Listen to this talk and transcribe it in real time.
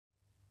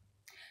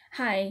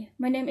Hi,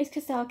 my name is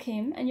Kasal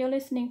Kim, and you're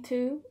listening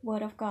to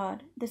Word of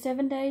God, the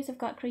 7 days of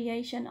God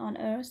creation on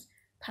earth,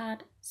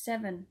 part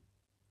 7.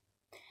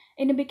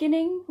 In the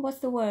beginning was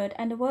the Word,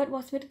 and the Word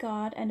was with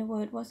God, and the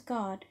Word was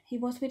God. He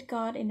was with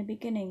God in the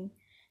beginning.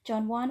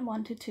 John 1,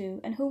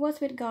 1-2. And who was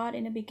with God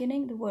in the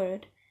beginning? The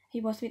Word. He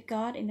was with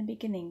God in the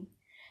beginning.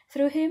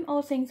 Through him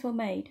all things were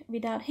made.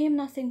 Without him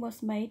nothing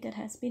was made that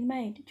has been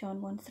made.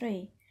 John 1,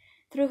 3.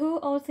 Through who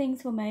all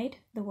things were made?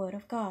 The Word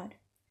of God.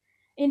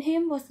 In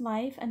him was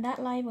life, and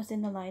that life was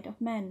in the light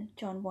of men.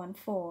 John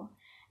 1:4.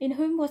 In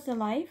whom was the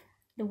life?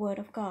 The Word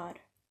of God.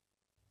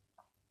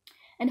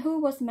 And who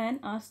was man?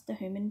 Us, the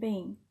human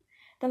being.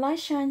 The light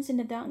shines in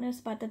the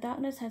darkness, but the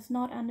darkness has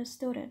not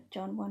understood it.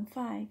 John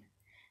 1:5.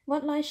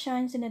 What light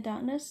shines in the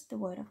darkness? The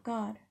Word of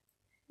God.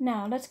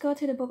 Now, let's go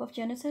to the book of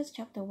Genesis,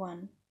 chapter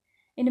 1.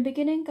 In the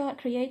beginning, God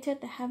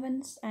created the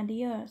heavens and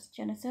the earth.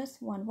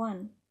 Genesis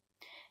 1:1.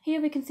 Here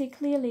we can see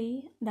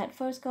clearly that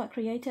first God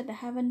created the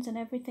heavens and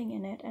everything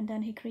in it, and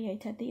then he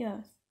created the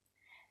earth.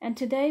 And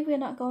today we are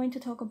not going to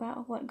talk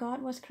about what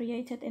God was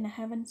created in the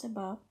heavens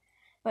above,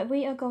 but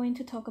we are going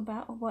to talk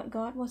about what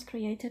God was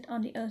created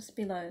on the earth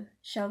below,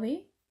 shall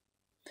we?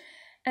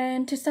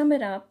 And to sum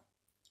it up,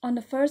 on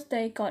the first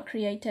day God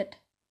created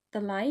the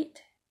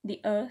light,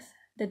 the earth,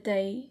 the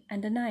day,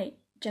 and the night.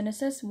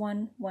 Genesis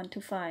 1,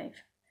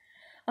 1-5.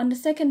 On the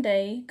second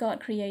day,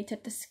 God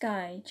created the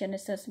sky.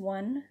 Genesis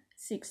 1,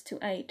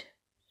 6-8.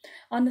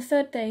 On the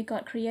third day,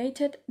 God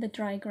created the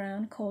dry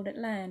ground, called it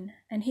land,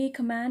 and he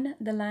commanded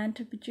the land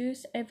to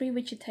produce every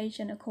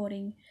vegetation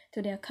according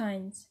to their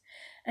kinds,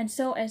 and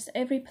so as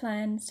every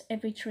plant,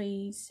 every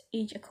trees,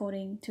 each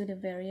according to the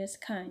various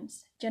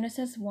kinds.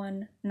 Genesis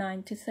 1,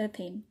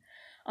 9-13.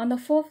 On the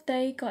fourth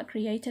day, God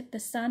created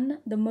the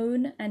sun, the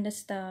moon, and the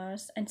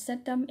stars, and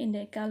set them in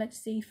the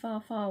galaxy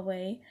far, far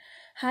away,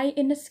 high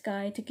in the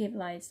sky to give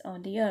lights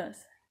on the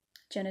earth.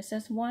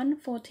 Genesis 1,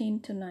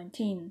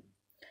 14-19.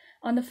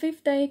 On the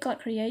fifth day, God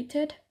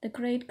created the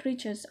great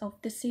creatures of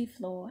the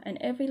seafloor, and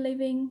every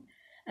living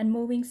and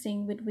moving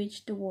thing with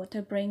which the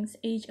water brings,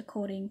 each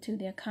according to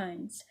their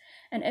kinds,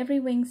 and every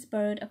winged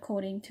bird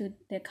according to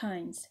their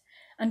kinds.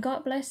 And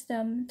God blessed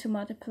them to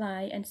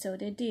multiply, and so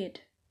they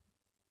did.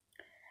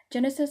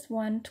 Genesis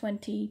 1,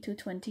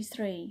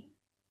 20-23.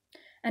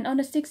 And on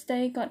the sixth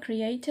day, God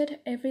created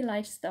every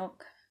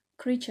livestock,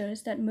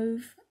 creatures that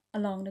move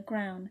along the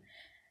ground,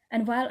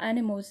 and wild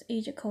animals,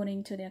 each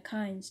according to their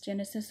kinds.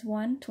 Genesis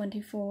 1,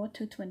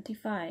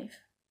 24-25.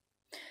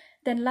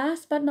 Then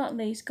last but not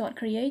least, God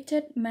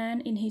created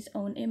man in his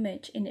own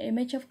image. In the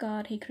image of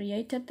God, he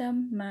created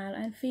them, male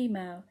and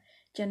female.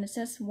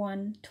 Genesis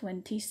 1,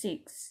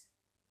 26.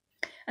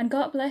 And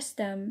God blessed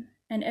them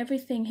and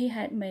everything he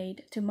had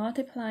made to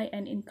multiply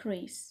and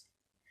increase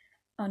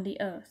on the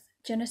earth.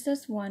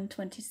 Genesis 1,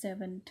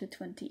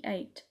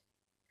 27-28.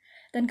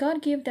 Then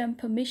God gave them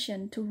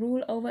permission to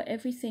rule over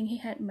everything he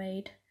had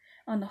made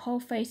on the whole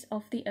face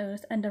of the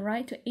earth, and the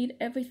right to eat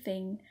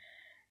everything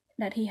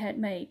that he had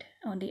made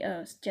on the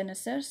earth.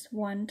 Genesis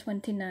 1,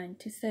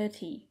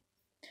 29-30.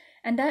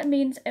 And that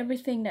means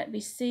everything that we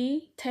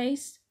see,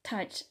 taste,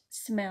 touch,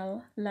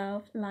 smell,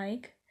 love,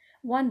 like,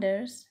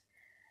 wonders,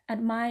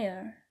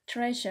 admire,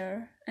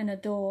 treasure, and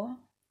adore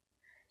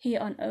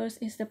here on earth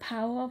is the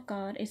power of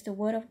God, is the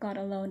Word of God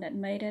alone that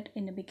made it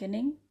in the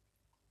beginning.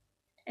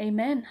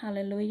 Amen.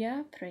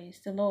 Hallelujah. Praise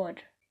the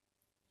Lord.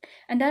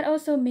 And that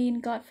also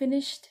means God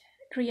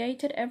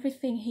created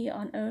everything here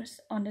on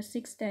earth on the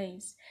 6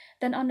 days.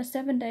 Then on the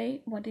 7th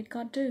day, what did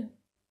God do?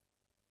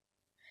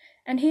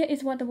 And here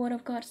is what the Word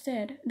of God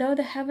said. Though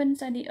the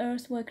heavens and the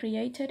earth were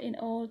created in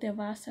all their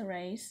vast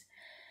arrays,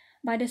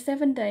 by the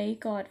 7th day,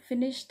 God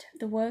finished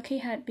the work he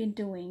had been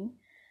doing.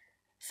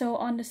 So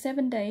on the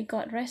 7th day,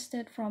 God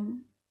rested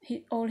from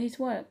all his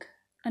work.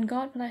 And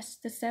God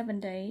blessed the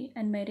 7th day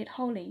and made it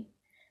holy,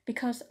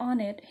 because on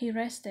it he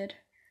rested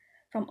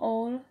from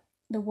all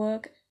the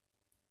work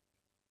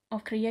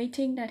of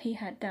creating that he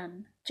had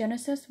done.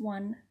 Genesis 2,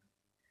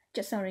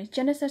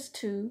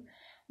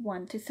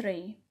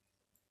 1-3.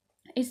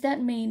 Is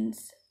that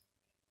means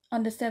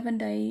on the 7th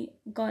day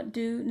God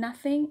do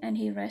nothing and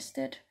he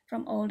rested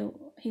from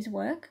all his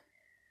work?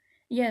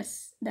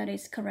 Yes, that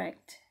is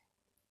correct.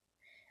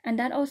 And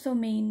that also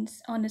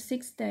means on the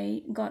 6th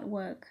day God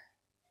work.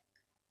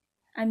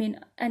 And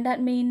that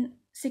means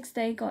 6th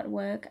day God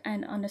work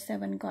and on the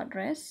 7th God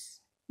rest?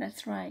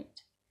 That's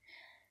right.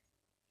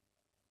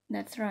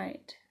 That's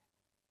right.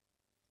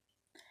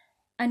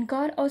 And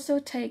God also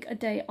take a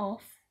day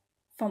off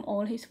from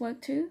all his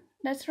work too?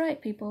 That's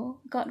right,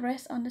 people. God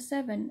rests on the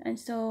 7th, and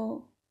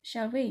so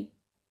shall we.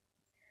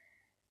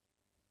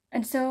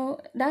 And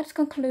so that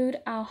concludes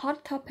our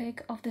hot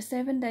topic of the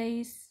 7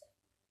 days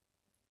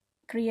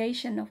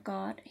creation of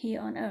God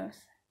here on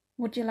earth.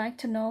 Would you like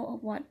to know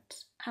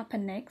what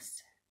happened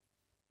next?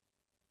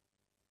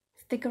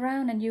 Stick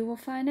around and you will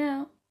find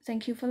out.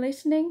 Thank you for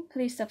listening.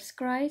 Please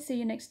subscribe. See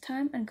you next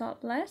time, and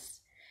God bless.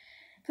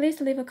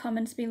 Please leave a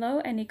comment below.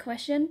 Any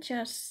question,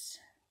 just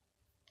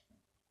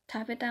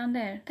type it down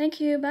there. Thank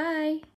you. Bye.